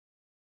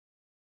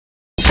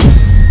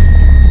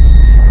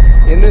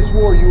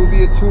this war, you will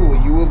be a tool.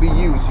 You will be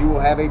used. You will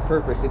have a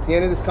purpose. At the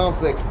end of this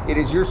conflict, it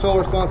is your sole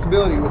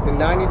responsibility within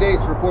 90 days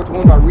to report to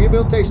one of our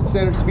rehabilitation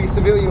centers to be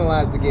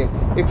civilianized again.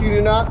 If you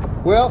do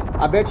not, well,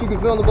 I bet you can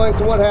fill in the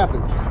blanks on what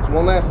happens. So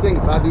one last thing,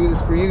 if I do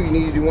this for you, you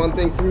need to do one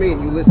thing for me,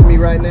 and you listen to me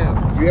right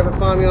now. If you ever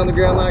find me on the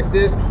ground like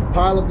this,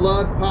 pile of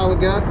blood, pile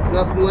of guts,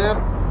 nothing left,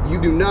 you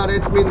do not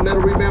enter me in the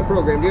Metal Rebound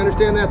program. Do you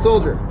understand that,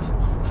 soldier?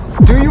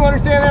 Do you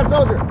understand that,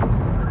 soldier?